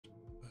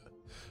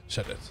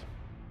said it.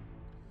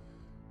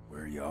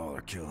 Where y'all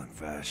are killing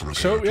fast.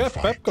 So yeah,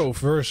 PepCo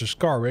versus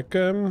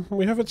Karwik.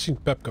 We haven't seen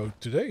PepCo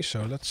today,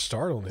 so let's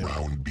start on him.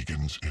 Round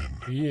begins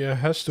in. He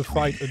has to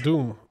fight a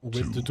Doom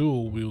with the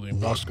dual wielding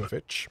one.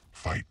 Blaskovich.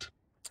 Fight.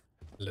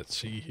 Let's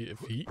see if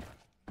he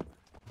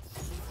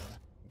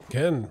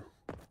can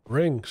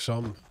bring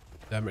some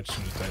damage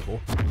to the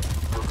table.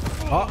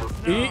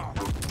 He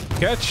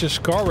catches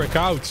Karwik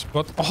out,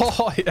 but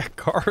oh yeah,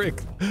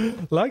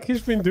 Karwik, like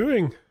he's been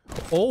doing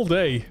all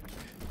day,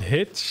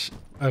 hits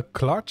a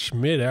clutch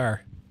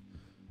mid-air.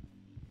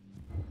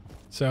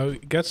 So he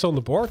gets on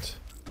the board.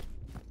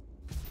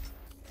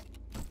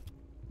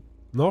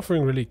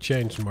 Nothing really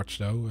changed much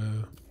though.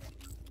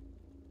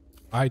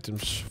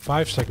 Items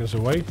 5 seconds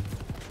away.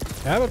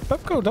 Yeah, but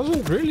PepCo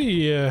doesn't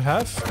really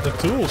have the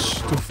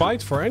tools to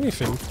fight for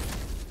anything.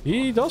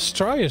 He does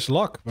try his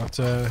luck, but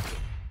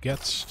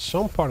gets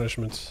some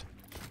punishment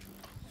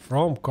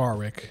from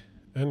Karwik.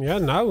 And yeah,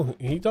 now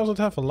he doesn't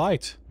have a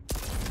light.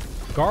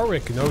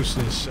 Karwik knows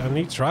this and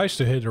he tries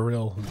to hit a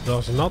rail,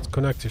 does not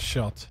connect his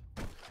shot.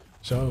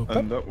 So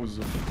and that was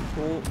a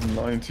full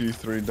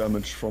 93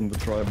 damage from the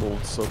tribal.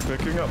 So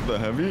picking up the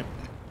heavy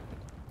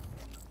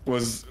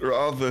was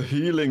rather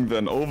healing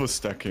than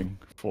overstacking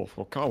for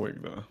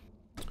Karwik there.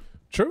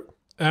 True.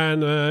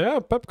 And yeah,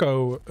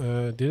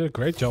 PepCo did a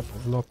great job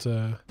of not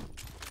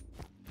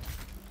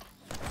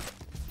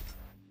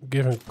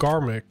giving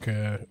Karwik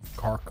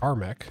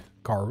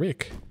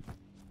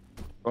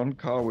On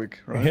Karwik,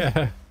 right?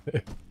 yeah,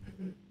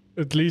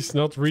 at least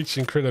not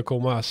reaching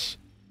critical mass.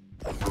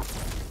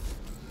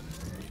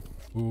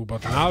 Ooh,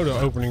 but now the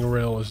opening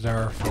rail is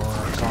there for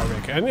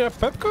Karwik. And yeah,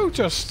 PepCo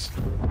just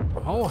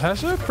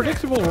has a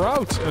predictable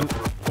route and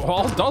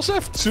does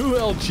have 2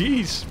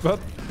 LGs, but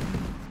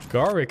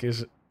Karwik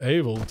is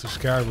able to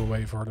scare him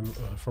away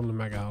from the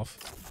Mega Elf.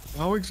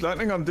 Karwik's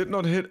lightning gun did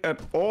not hit at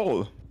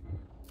all.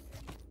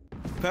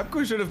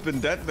 PepCo should have been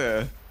dead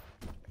there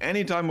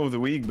any time of the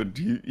week, but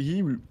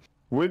he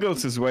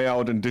wiggles his way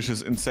out and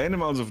dishes insane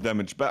amounts of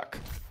damage back.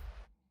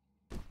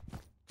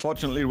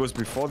 Fortunately, it was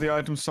before the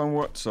item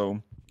somewhat,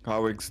 so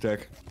Karwik's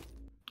deck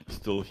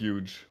still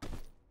huge.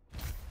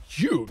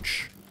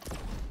 Huge!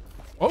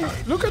 Oh,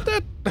 look at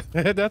that!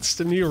 That's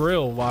the new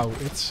rail. Wow,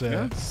 it's...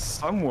 Yeah,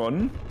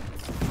 someone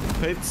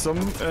paid some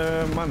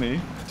money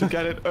to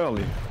get it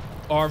early.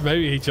 Or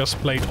maybe he just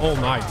played all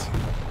night.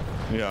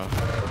 Yeah.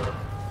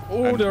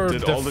 Oh, and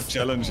did all the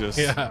challenges.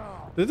 Yeah.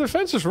 The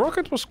defensive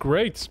rocket was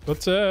great, but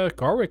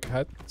Karwik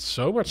had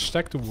so much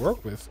stack to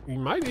work with. He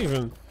might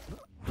even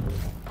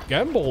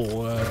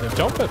gamble the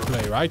jump pad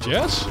play, right?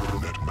 Yes?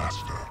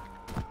 Master.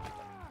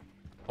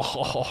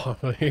 Oh,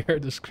 I hear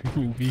the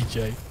screaming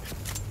BJ.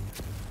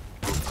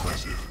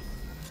 Impressive.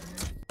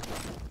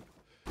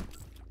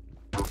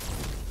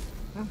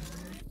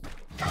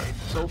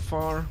 So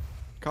far,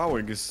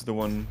 Karwik is the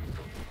one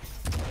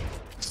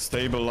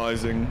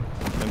stabilizing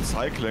and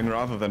cycling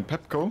rather than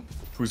PepCo,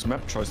 whose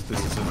map choice this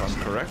is if I'm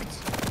correct.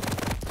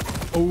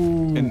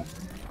 Oh.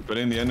 But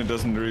in the end, it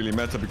doesn't really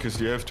matter because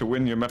you have to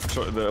win your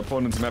the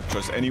opponent's map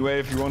choice anyway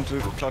if you want to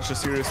clutch a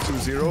series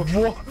 2-0.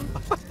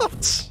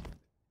 What?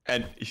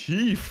 And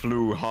he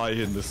flew high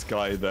in the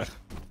sky there.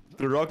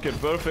 The rocket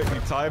perfectly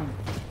timed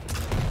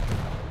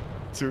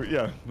to,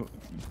 yeah,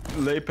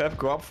 lay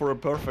PepCo up for a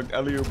perfect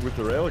alley-oop with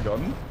the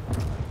railgun.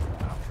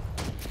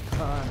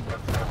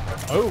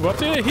 Oh,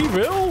 but he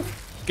will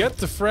get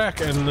the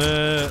frag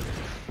and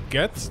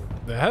get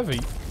the heavy.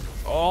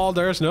 Oh,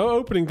 there's no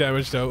opening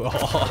damage though.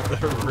 Oh,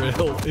 the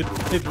rail.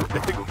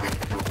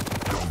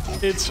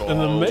 It's an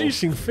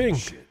amazing thing.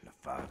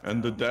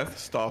 And the Death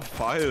Star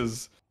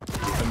fires.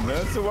 And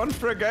there's the one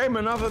frag game,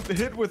 another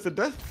hit with the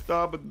Death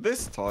Star, but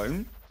this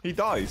time he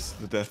dies.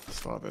 The Death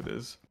Star, that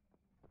is.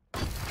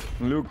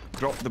 Luke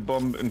dropped the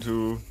bomb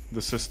into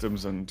the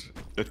systems and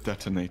it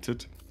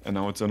detonated. And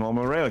now it's a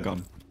normal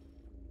railgun.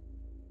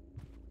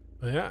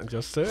 Yeah,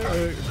 just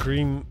a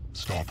green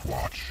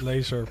Stopwatch.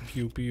 laser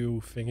pew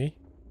pew thingy.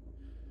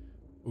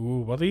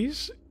 Ooh, but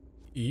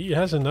he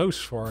has a nose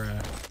for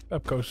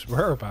PepCo's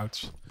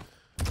whereabouts.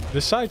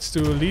 Decides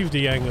to leave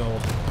the angle,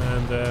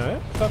 and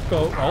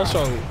PepCo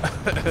also.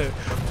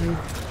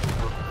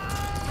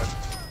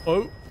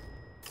 Oh.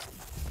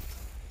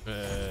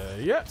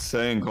 Yeah.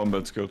 Saying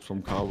combat skills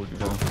from Karwik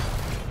there.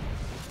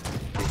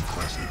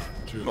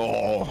 Impressive.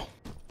 Oh.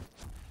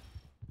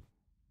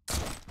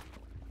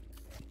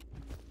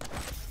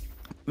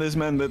 This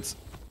man that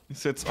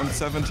sits on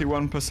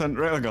 71%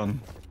 railgun.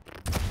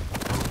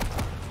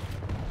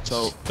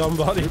 So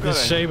somebody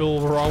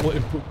disable roll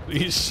input,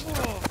 please.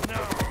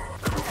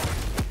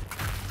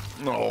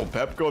 No,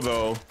 PepCo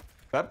though.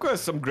 PepCo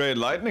has some great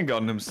lightning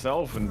gun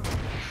himself, and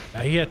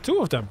he had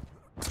 2 of them.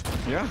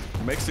 Yeah,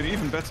 makes it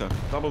even better.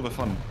 Double the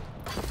fun.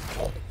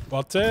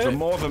 But the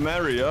more the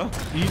merrier.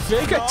 He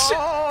faked it.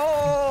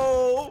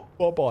 Oh!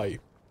 Bye bye.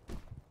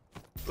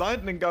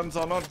 Lightning guns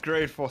are not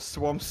great for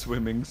swamp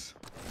swimmings.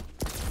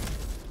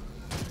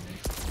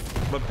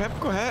 But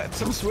PepCo had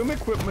some swim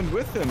equipment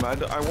with him.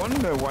 I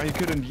wonder why he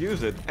couldn't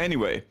use it.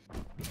 Anyway.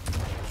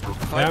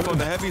 Fight for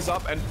the heavies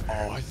up and...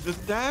 Oh, the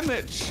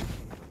damage!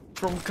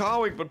 from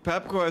Kawik, but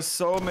PepCo has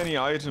so many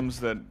items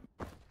that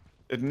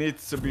it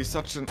needs to be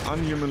such an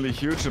unhumanly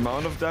huge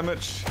amount of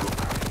damage.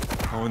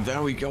 Oh, and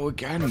there we go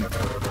again.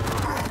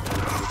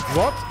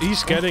 What?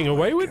 He's getting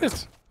away with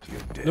it.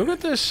 Look at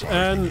this.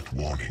 And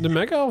the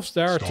Mega Elf's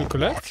there to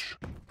collect.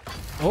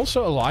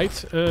 Also a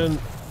light. And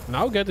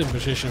now get in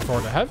position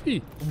for the heavy.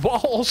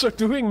 While also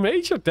doing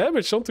major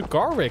damage onto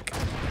Garwick.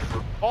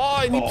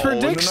 Oh, and he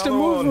predicts the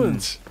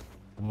movement.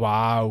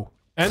 Wow.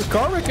 And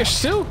Garwick is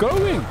still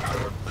going.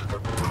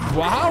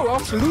 Wow,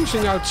 after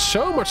losing out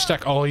so much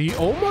stack. Oh, he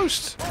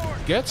almost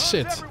gets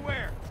it.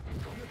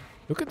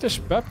 Look at this.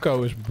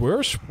 PepCo is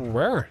worse for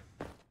wear.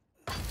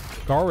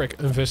 Garwick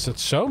invested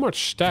so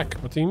much stack,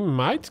 but he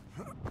might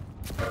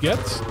get...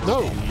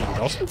 No, he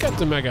doesn't get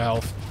the Mega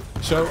Health.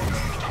 So,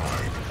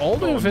 all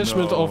the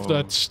investment of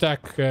that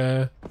stack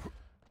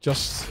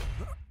just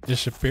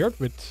disappeared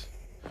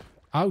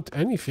without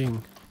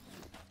anything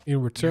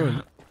in return.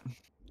 Yeah.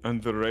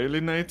 And the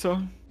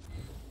Railinator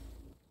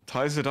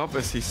ties it up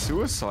as he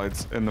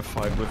suicides in the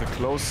fight with a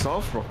close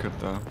South rocket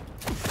there.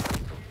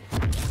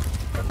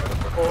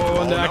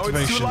 Oh, and the now it's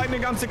activation. 2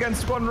 lightning guns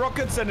against 1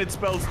 rockets, and it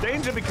spells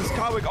danger because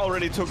Kawik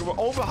already took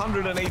over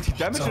 180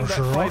 damage in that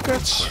fight.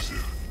 Rockets.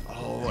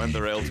 Oh, and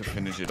the rail to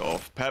finish it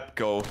off.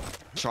 PepCo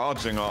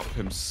charging up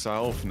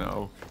himself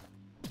now.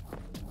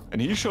 And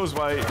he shows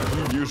why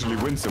he usually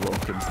wins the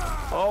rocket.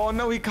 Oh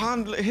no, he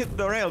can't hit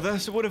the rail.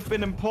 This would have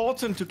been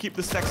important to keep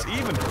the stacks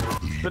even.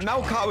 But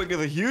now Kawik with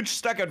a huge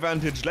stack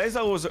advantage.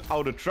 Laser was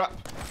out of trap.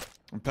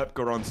 And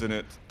PepCo runs in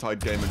it. Tight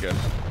game again.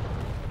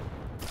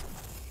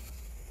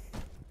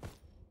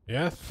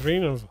 Yeah,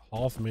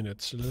 3.5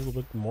 minutes. A little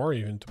bit more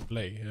even to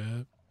play.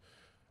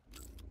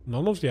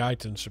 None of the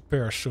items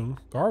appear soon.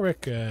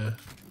 Garwick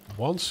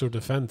wants to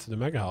defend the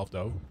Mega Health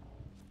though.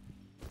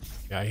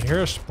 Yeah, he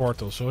hears the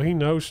portal, so he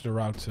knows the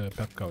route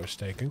PepCo is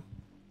taking.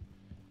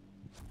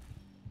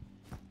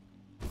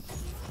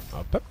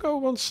 PepCo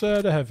wants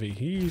the heavy.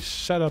 He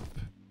set up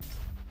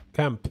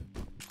camp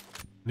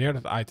near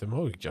that item.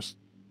 Oh, he just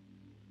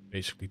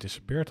basically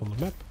disappeared on the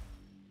map.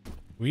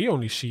 We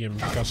only see him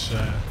because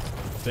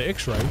of the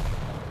X-ray.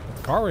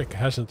 Garwick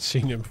hasn't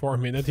seen him for a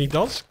minute. He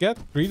does get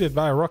greeted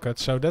by a rocket,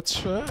 so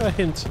that's a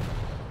hint.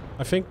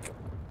 I think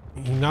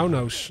he now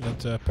knows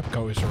that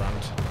PepCo is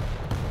around.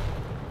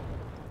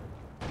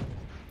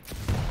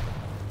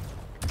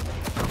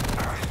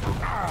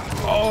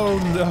 Oh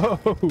no!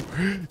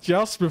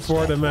 Just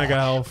before the Mega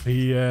Health,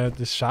 he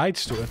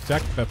decides to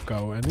attack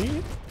PepCo and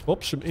he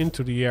pops him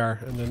into the air,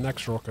 and the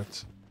next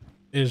rocket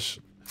is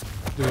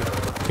the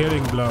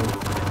killing blow.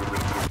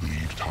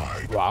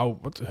 Wow,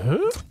 what?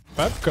 Huh?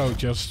 PepCo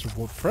just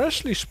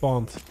freshly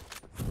spawned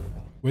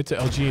with the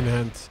LG in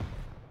hand.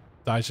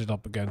 Ties it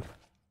up again.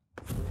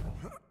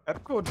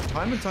 PepCo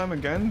time and time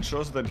again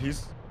shows that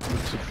he's the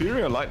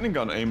superior lightning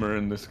gun aimer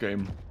in this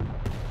game.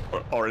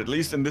 Or at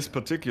least in this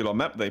particular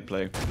map they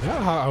play.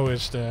 Yeah, how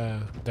is the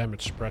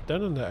damage spread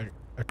then and the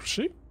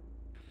accuracy?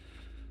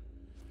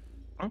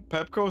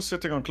 PepCo is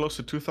sitting on close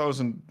to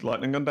 2000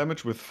 lightning gun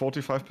damage with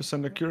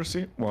 45%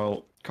 accuracy,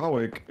 while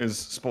Kawik is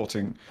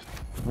sporting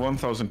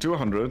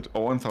 1200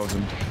 or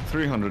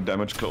 1300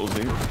 damage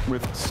closely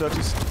with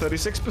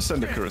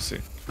 36%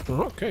 accuracy.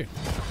 Okay.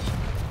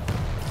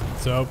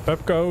 So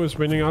PepCo is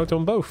winning out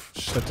on both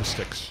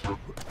statistics.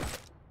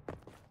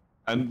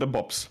 And the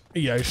bobs.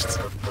 Juist.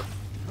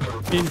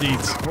 Indeed.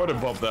 What a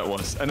bob that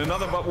was. And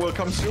another bob will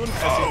come soon.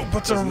 Oh,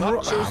 but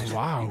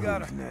wow.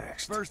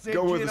 Next.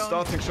 Go with the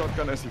starting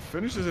shotgun as he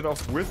finishes it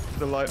off with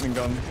the lightning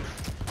gun.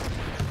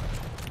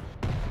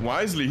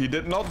 Wisely, he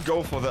did not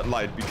go for that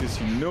light because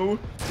he knew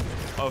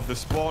of the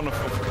spawn of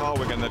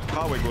Kawik and that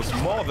Kawik was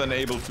more than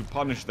able to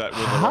punish that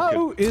with a rocket.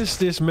 How is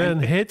this man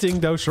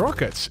hitting those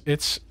rockets?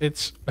 It's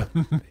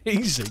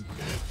amazing.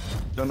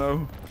 Don't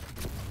know.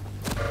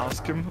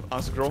 Ask him.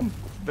 Ask Grom.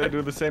 They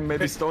do the same,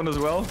 maybe Stone as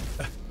well.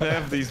 They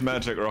have these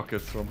magic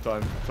rockets from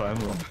time to time.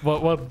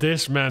 What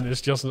this man is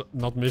just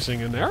not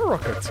missing an air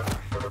rocket.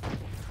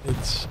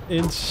 It's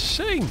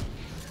insane.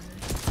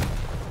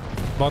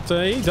 But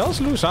he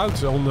does lose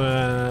out on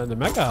the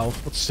Mega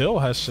Health, but still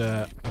has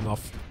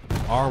enough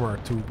armor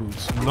to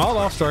boost. Not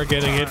after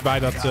getting hit by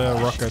that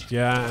rocket.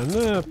 Yeah, and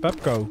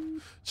PepCo,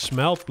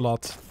 Smelt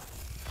Blood,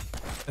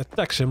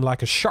 attacks him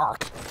like a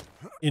shark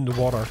in the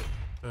water.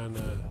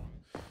 And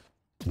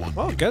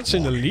well, gets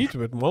in the lead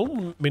with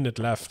 1 minute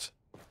left.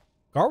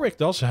 Garwick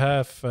does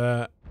have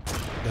the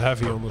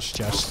heavy on his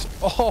chest.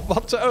 Oh,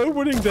 but the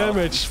opening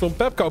damage from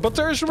PepCo. But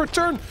there is a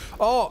return.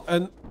 Oh,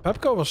 and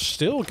PepCo was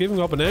still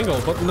giving up an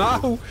angle. But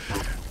now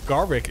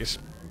Garwick is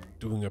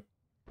doing a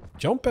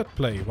jump pad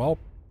play while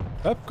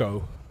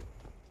PepCo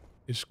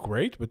is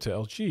great with the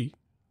LG.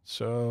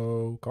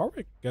 So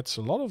Garwick gets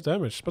a lot of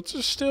damage, but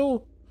is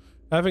still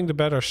having the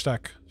better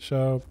stack.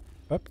 So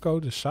PepCo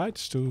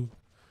decides to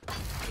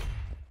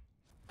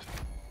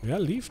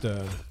leave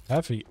the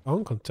heavy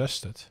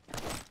uncontested.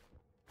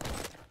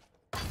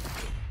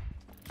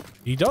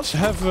 He does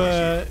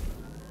have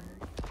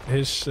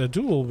his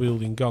dual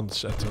wielding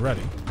guns at the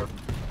ready.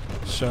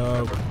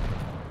 So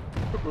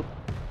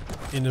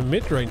in a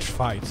mid-range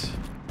fight,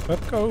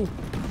 PepCo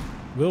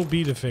will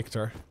be the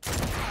victor.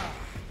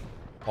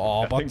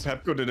 Oh, I but think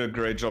PepCo did a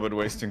great job at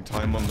wasting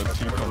time on the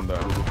T-con there.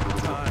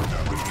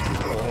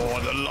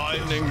 Oh, the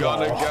lightning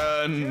gun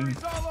again!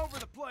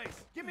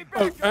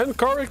 oh, and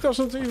Korik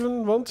doesn't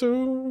even want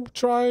to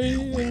try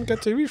and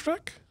get the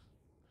refract.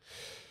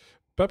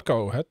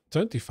 PepCo had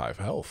 25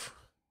 health.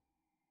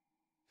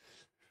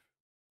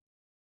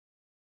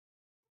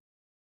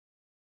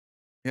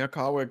 Yeah,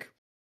 Karwik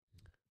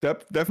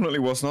definitely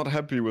was not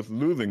happy with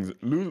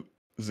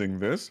losing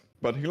this,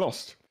 but he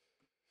lost.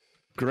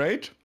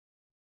 Great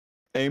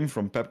aim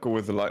from PepCo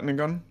with the lightning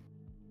gun,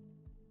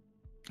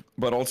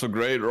 but also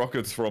great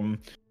rockets from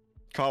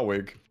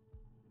Karwik,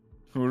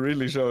 who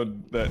really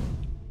showed that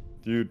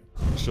you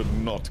should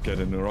not get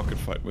in a rocket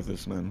fight with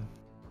this man.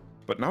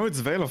 But now it's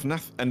Veil of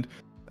Neth, and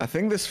I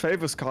think this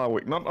favors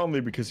Karwik, not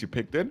only because you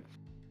picked it,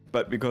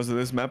 but because of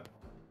this map.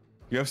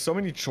 You have so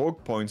many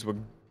choke points where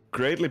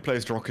greatly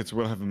placed rockets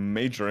will have a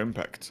major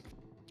impact.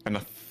 And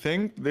I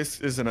think this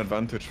is an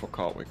advantage for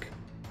Karwik.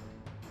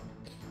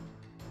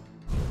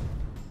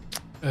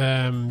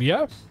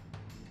 Yeah.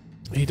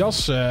 He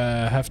does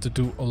have to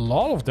do a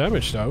lot of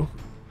damage though.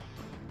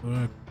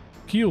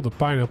 Kill the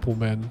Pineapple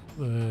Man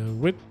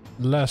with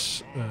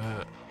less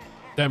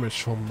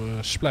damage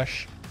from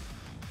Splash.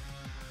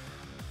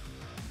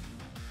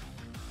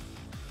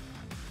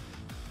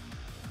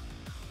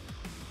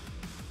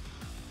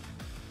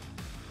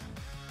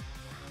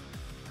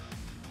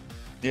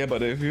 Yeah,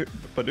 but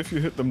if you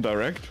hit them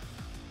direct,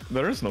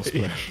 there is no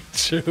splash.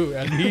 True,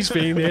 and he's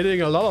been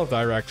hitting a lot of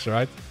directs,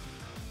 right?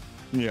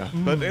 Yeah,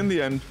 but in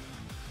the end,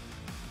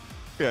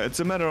 yeah,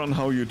 it's a matter on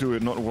how you do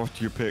it, not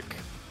what you pick.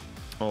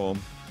 Or,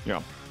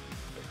 yeah,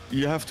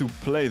 you have to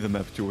play the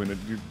map to win it.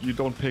 You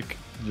don't pick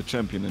your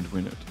champion and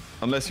win it.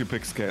 Unless you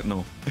pick Scared,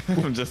 no.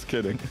 I'm just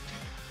kidding.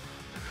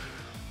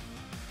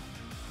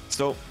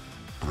 So,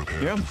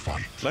 yeah,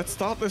 let's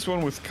start this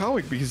one with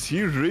Karwik, because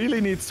he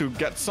really needs to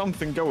get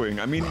something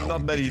going. I mean,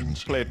 not that he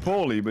played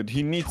poorly, but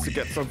he needs to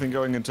get something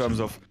going in terms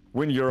of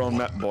win your own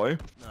map, boy.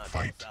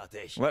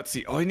 Let's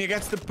see. Oh, and he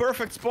gets the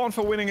perfect spawn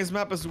for winning his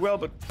map as well,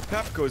 but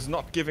PepCo is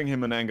not giving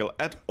him an angle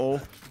at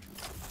all.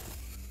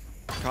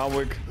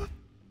 Karwik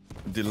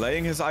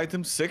delaying his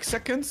item 6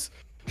 seconds.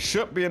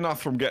 Should be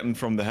enough from getting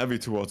from the heavy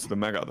towards the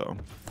mega, though.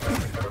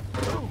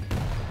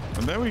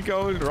 And there we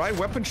go. Right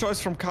weapon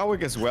choice from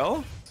Karwik as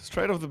well.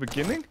 Straight off the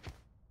beginning.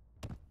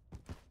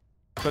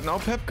 But now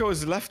PepCo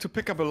is left to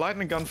pick up a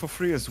lightning gun for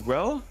free as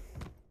well.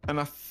 And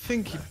I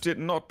think he did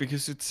not,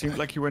 because it seemed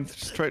like he went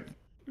straight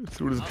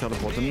through the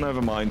teleporter.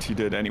 Never mind, he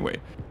did anyway.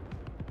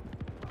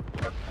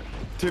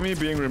 Timmy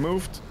being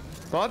removed,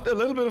 but a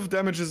little bit of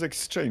damage is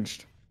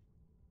exchanged.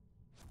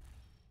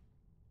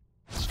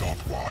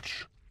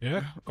 Stopwatch.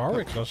 Yeah,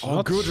 Karwik does Oh,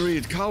 not. good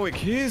read. Karwik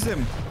hears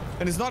him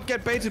and does not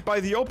get baited by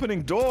the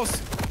opening doors.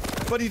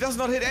 But he does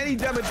not hit any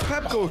damage.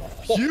 PepCo,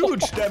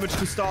 huge damage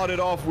to start it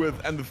off with.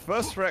 And the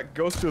first frag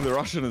goes to the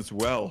Russian as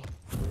well.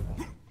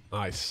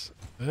 Nice.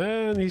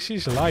 And he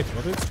sees a light,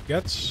 but it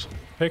gets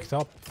picked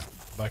up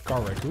by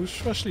Karwik, who's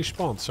freshly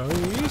spawned. So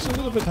he's a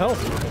little bit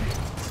healthy.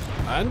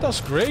 And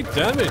does great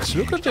damage.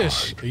 Look at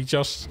this. He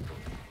just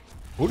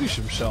bullies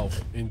himself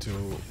into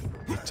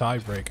the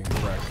tie-breaking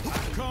frag.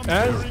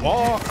 And,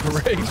 oh,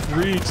 great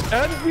reads.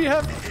 And we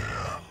have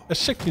a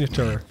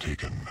signature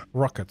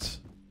rocket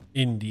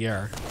in the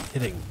air,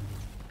 hitting.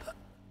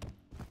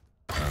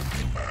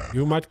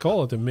 You might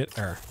call it a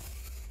mid-air.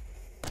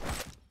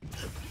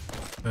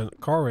 And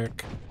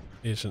Karwik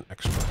is an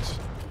expert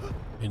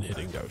in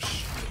hitting those.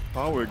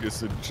 Karwik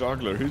is a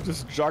juggler. He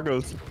just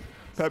juggles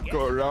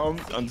PepCo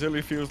around until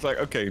he feels like,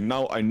 okay,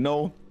 now I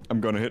know I'm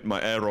gonna hit my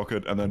air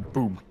rocket, and then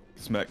boom,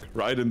 smack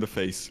right in the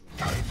face.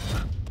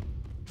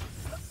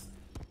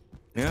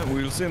 Yeah,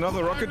 we'll see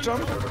another rocket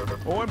jump.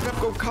 Oh, and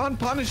PepCo can't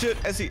punish it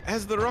as he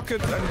has the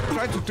rocket and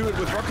tried to do it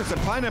with rockets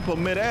and pineapple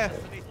mid-air.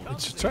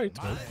 It's a trait,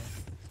 man.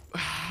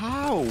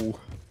 How?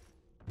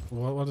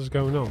 What is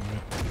going on?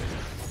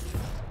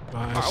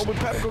 How but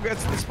PepCo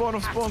gets the spawn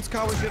of spawns.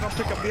 Karwik did not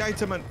pick up the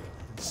item and...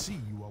 See,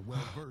 you are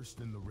well versed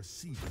in the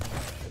receiving.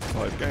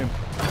 Fight game.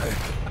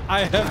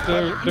 I have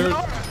the...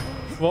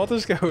 What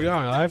is going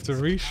on? I have the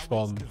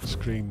respawn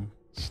screen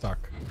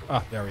stuck.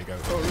 Ah, there we go.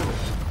 Oh,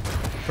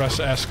 really? Press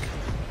ESC.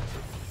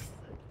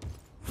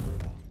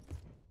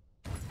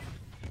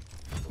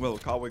 Well,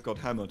 Karwik got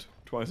hammered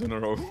twice in a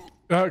row.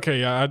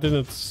 Okay, yeah, I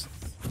didn't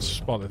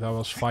spot it. I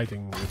was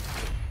fighting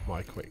with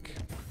my quick.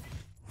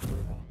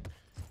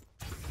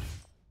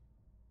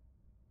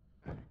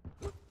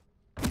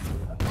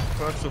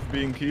 Tons of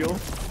being keel,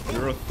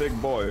 you're a thick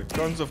boy.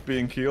 Tons of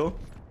being keel,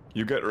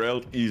 you get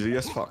railed easy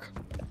as fuck.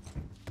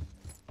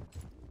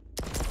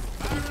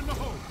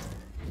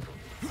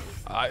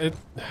 The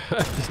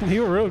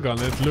new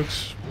railgun, it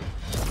looks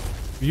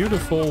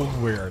beautiful,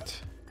 weird.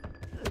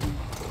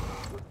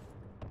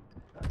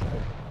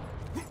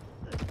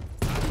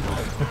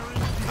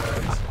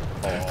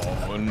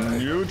 Oh,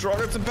 new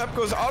rockets and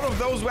PepCo's out of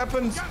those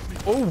weapons.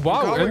 Oh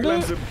wow! Karwik And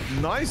lands a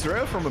nice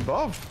rail from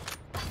above.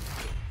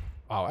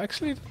 wow,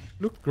 actually,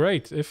 looked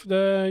great. If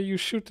you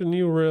shoot the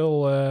new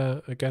rail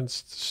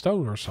against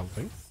stone or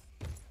something,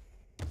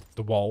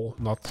 the wall,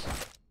 not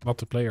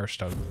the player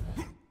stone,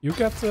 you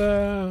get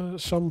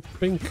some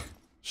pink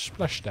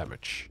splash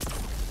damage.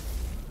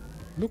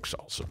 Looks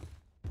awesome.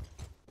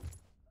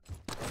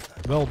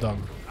 Well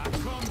done.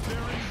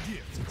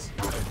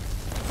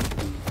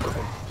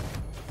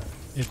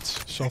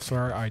 It's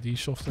software, ID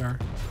software.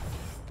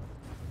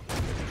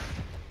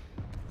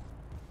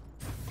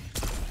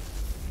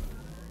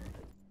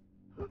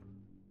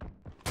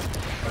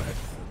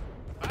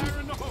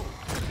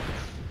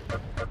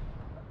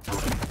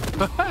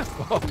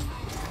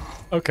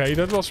 Okay,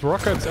 that was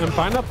rocket and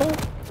pineapple?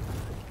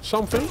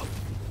 Something?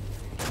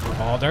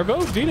 Oh, they're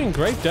both dealing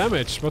great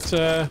damage, but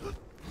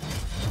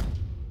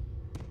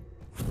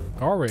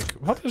Garwick,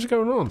 what is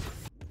going on?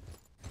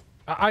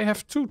 I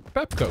have 2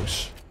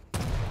 PepCos.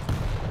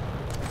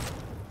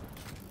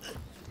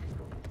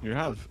 You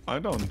have. I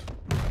don't.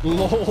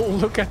 Lol,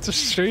 look at the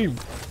stream.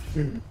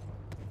 When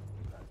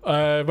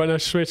I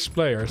switch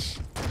players.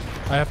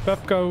 I have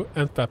PepCo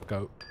and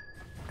PepCo.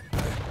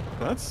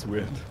 That's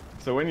weird.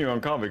 So when you're on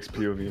Carvic's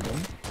POV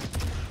then?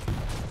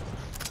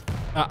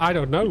 I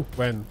don't know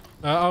when.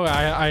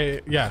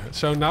 Yeah.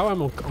 So now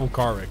I'm on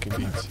Carwick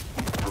indeed.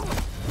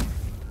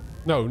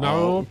 No, now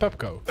I'm on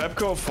PepCo.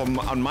 PepCo from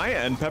on my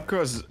end.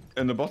 PepCo is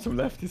in the bottom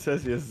left. He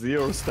says he has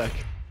 0 stack.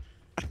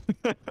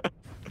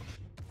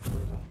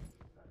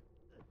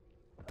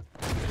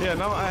 Yeah,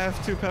 now I have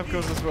 2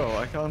 PepCos as well.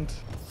 I can't.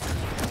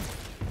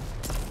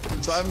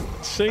 So I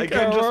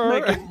can just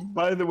make it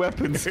by the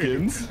weapon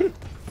skins.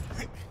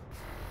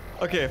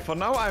 Okay, for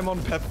now I'm on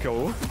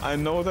PepCo. I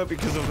know that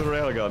because of the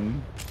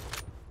railgun.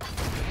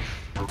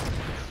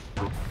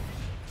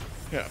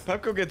 Yeah,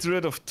 PepCo gets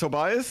rid of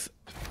Tobias.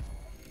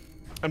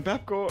 And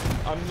PepCo,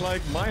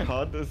 unlike my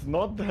HUD, is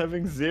not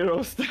having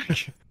 0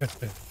 stack.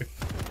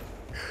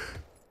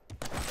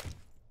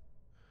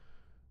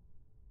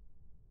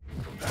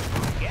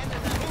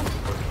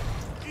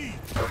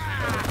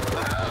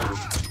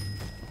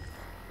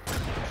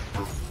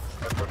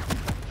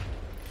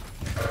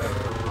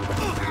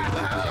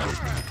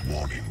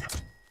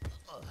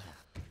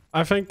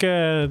 I think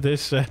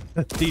this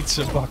needs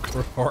a bug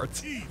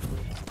report.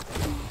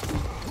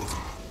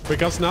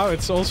 Because now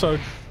it's also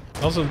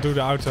doesn't do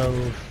the auto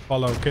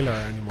follow killer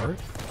anymore.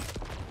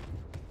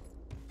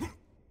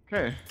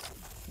 Okay,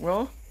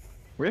 well,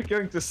 we're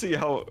going to see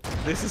how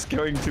this is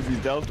going to be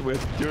dealt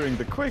with during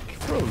the quick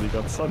Pro League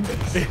on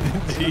Sundays.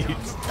 Indeed.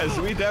 As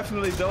we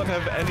definitely don't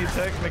have any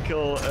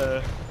technical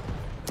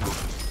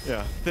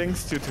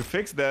things to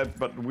fix that,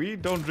 but we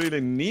don't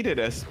really need it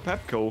as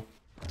PepCo,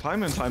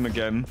 time and time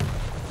again,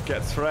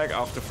 gets frag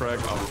after frag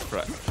after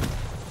frag.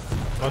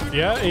 But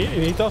yeah,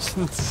 he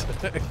doesn't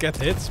get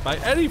hit by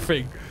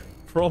anything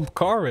from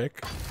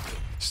Karvik.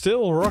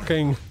 Still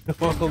rocking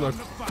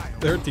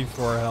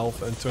 134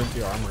 health and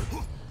 20 armor.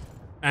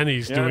 And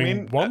he's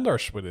doing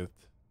wonders with it.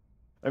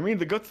 I mean,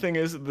 the good thing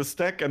is the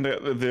stack and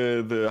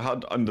the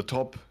HUD on the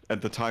top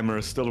at the timer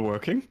is still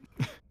working.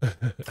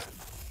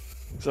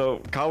 So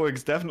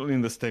Karwig's definitely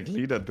in the stack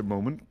lead at the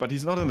moment, but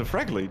he's not in the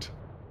frag lead.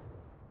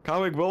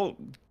 Karwig will,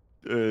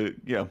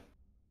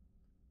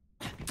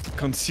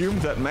 consume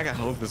that mega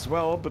health as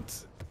well,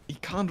 but he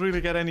can't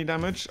really get any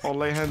damage or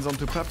lay hands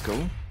onto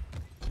PepCo.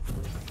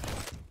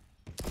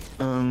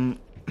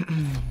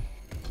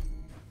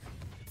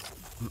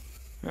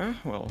 Yeah,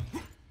 well.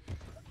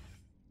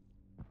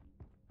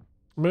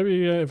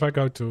 Maybe if I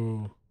go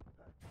to...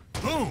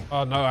 Oh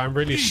no, I'm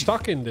really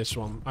stuck in this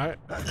one.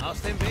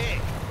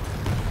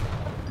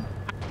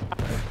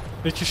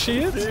 Did you see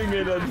it? Seeing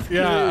it on screen,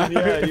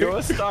 yeah,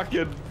 you're stuck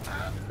in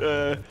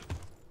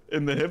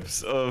the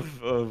hips of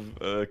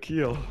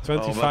Kiel.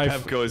 25.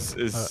 PepCo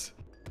is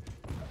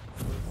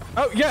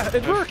Oh yeah,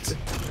 it worked.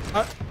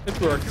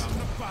 It worked.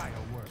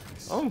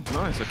 Oh,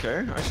 nice.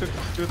 Okay, I should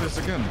do this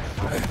again.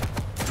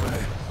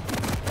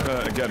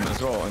 Again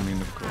as well. I mean,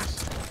 of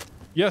course.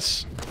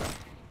 Yes.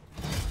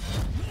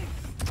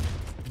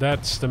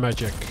 That's the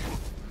magic.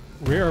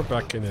 We're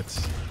back in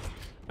it.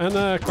 And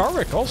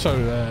Karvik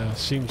also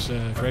seems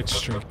a great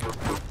streak.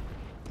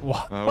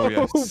 Wow. Oh,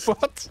 yes.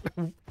 What?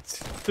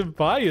 The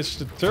bias,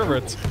 the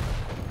turret,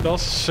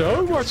 does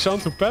so much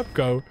onto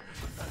PepCo.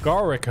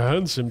 Karvik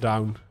hunts him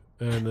down.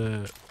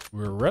 And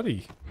we're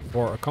ready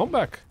for a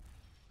comeback.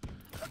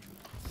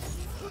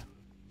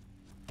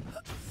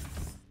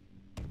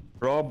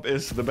 Rob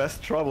is the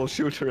best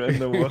troubleshooter in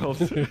the world.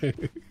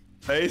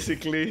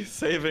 Basically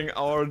saving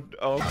our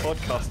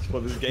podcast for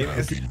this game.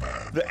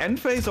 The end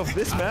phase of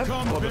this map,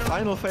 or the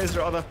final phase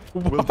rather,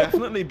 will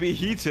definitely be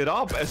heated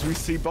up as we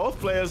see both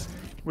players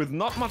with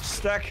not much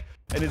stack,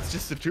 and it's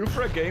just a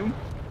 2-frag game.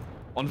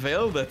 On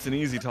Veil, that's an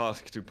easy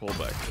task to pull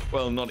back.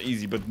 Well, not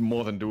easy, but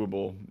more than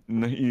doable.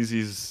 Easy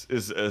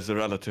is a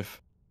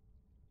relative.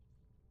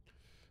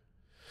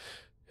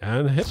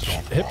 And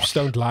hips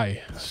don't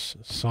lie,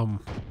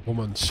 some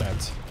woman said.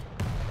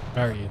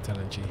 Very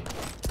intelligent.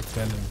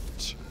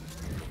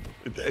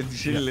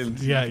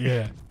 Intelligent.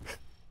 Yeah.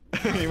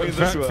 You mean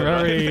this word,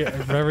 very, right?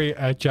 very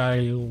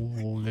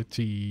agility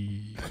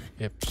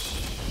hips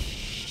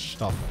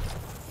stuff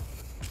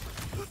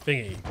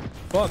thingy.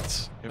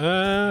 But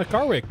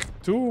Karwik,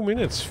 2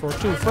 minutes for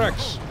 2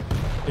 frags.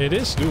 It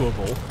is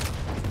doable.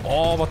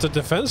 Oh, but the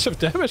defensive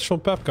damage from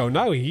PepCo.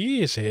 Now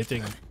he is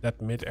hitting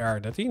that mid-air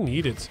that he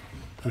needed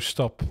to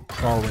stop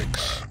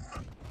Karwik's.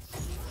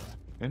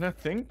 And I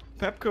think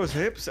PepCo's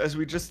hips, as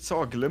we just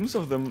saw a glimpse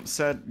of them,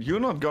 said, "You're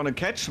not gonna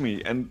catch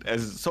me." And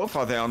as so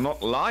far they are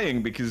not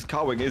lying, because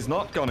Karwik is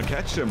not gonna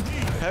catch him.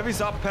 Heavy's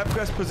up,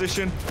 PepCo's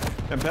position,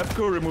 and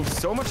PepCo removes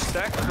so much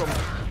stack from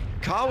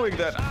Karwik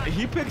that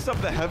he picks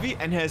up the heavy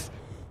and has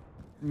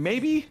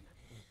maybe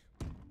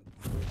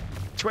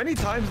 20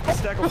 times the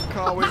stack of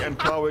Karwik, and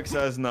Karwik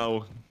says,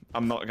 "No,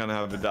 I'm not gonna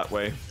have it that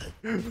way."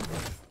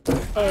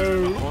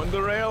 On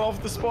the rail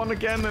off the spawn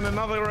again, and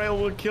another rail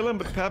will kill him,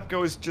 but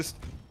PepCo is just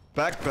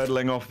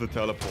backpedaling off the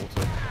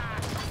teleporter.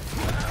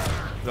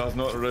 Does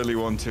not really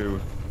want to.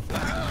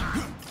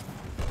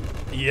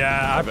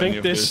 Yeah, I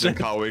think this...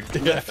 Karwik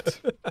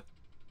left.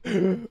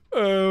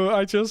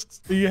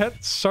 He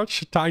had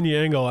such a tiny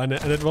angle, and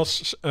it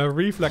was a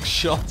reflex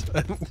shot,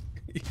 and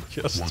he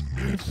just 1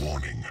 minute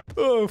warning.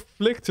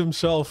 flicked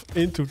himself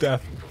into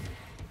death.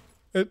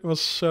 It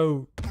was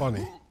so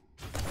funny.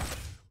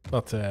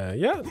 But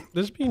yeah,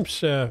 this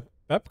means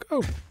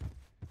PepCo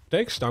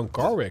takes down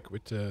Karwik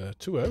with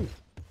 2-0.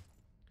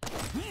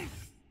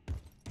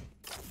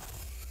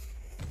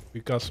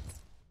 Because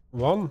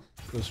 1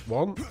 +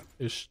 1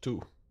 is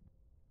 2.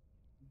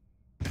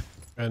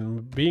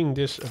 And being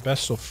this a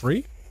best of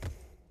 3,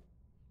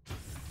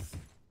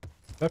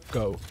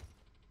 PepCo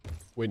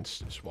wins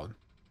this one.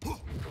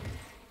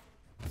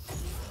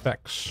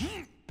 Facts.